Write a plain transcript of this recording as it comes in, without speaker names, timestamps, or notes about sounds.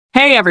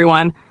Hey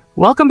everyone,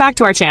 welcome back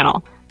to our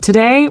channel.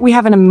 Today we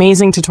have an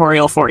amazing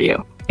tutorial for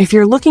you. If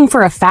you're looking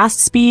for a fast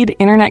speed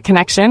internet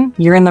connection,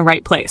 you're in the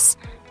right place.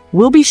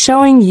 We'll be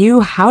showing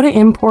you how to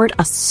import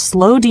a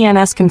slow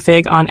DNS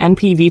config on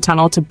NPV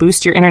Tunnel to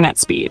boost your internet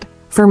speed.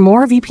 For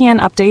more VPN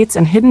updates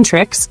and hidden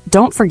tricks,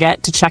 don't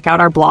forget to check out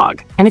our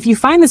blog. And if you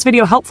find this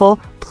video helpful,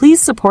 please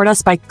support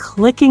us by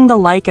clicking the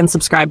like and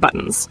subscribe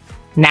buttons.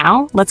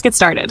 Now, let's get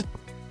started.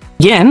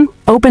 Begin,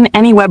 open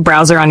any web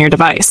browser on your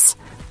device.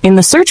 In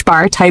the search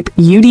bar, type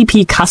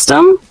UDP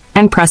Custom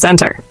and press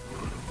Enter.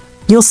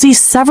 You'll see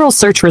several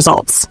search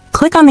results.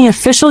 Click on the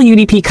official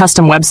UDP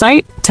Custom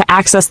website to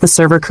access the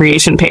server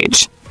creation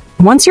page.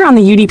 Once you're on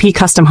the UDP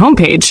Custom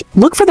homepage,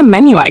 look for the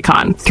menu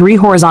icon, 3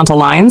 horizontal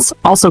lines,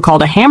 also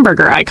called a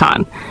hamburger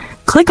icon.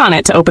 Click on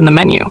it to open the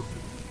menu.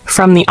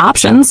 From the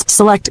options,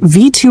 select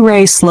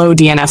V2Ray Slow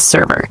DNS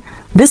Server.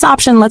 This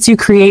option lets you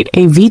create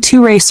a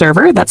V2Ray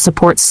server that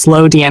supports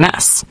slow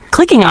DNS.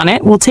 Clicking on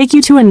it will take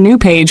you to a new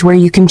page where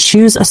you can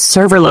choose a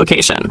server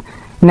location.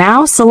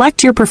 Now,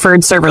 select your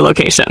preferred server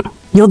location.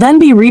 You'll then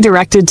be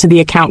redirected to the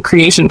account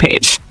creation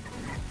page.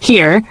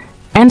 Here,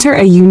 enter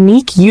a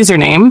unique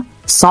username,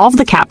 solve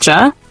the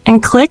CAPTCHA,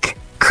 and click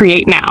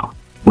Create Now.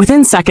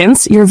 Within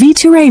seconds, your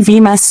V2Ray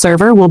VMS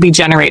server will be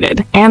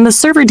generated, and the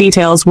server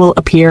details will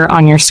appear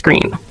on your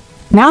screen.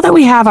 Now that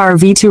we have our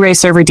V2Ray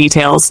server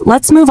details,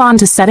 let's move on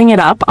to setting it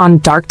up on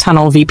Dark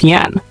Tunnel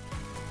VPN.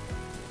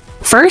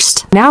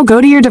 First, now go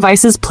to your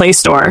device's Play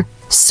Store,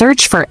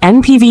 search for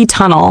NPV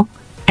Tunnel,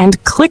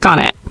 and click on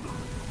it.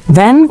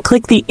 Then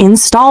click the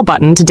Install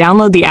button to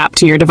download the app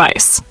to your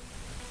device.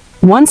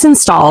 Once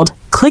installed,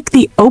 click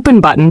the Open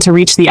button to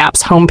reach the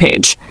app's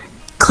homepage.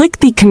 Click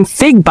the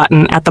Config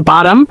button at the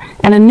bottom,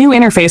 and a new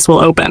interface will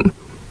open.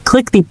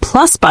 Click the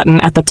plus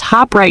button at the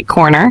top right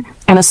corner,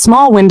 and a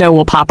small window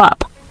will pop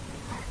up.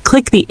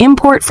 Click the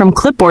Import from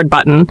Clipboard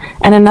button,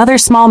 and another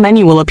small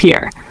menu will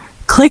appear.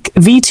 Click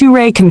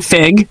V2Ray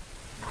Config,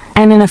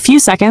 and in a few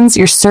seconds,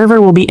 your server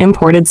will be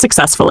imported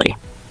successfully.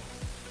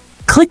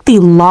 Click the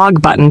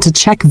Log button to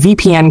check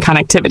VPN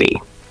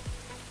connectivity.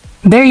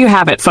 There you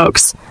have it,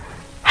 folks.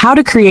 How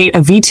to create a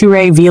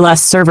V2Ray VLS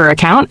server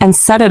account and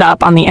set it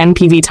up on the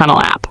NPV Tunnel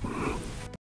app.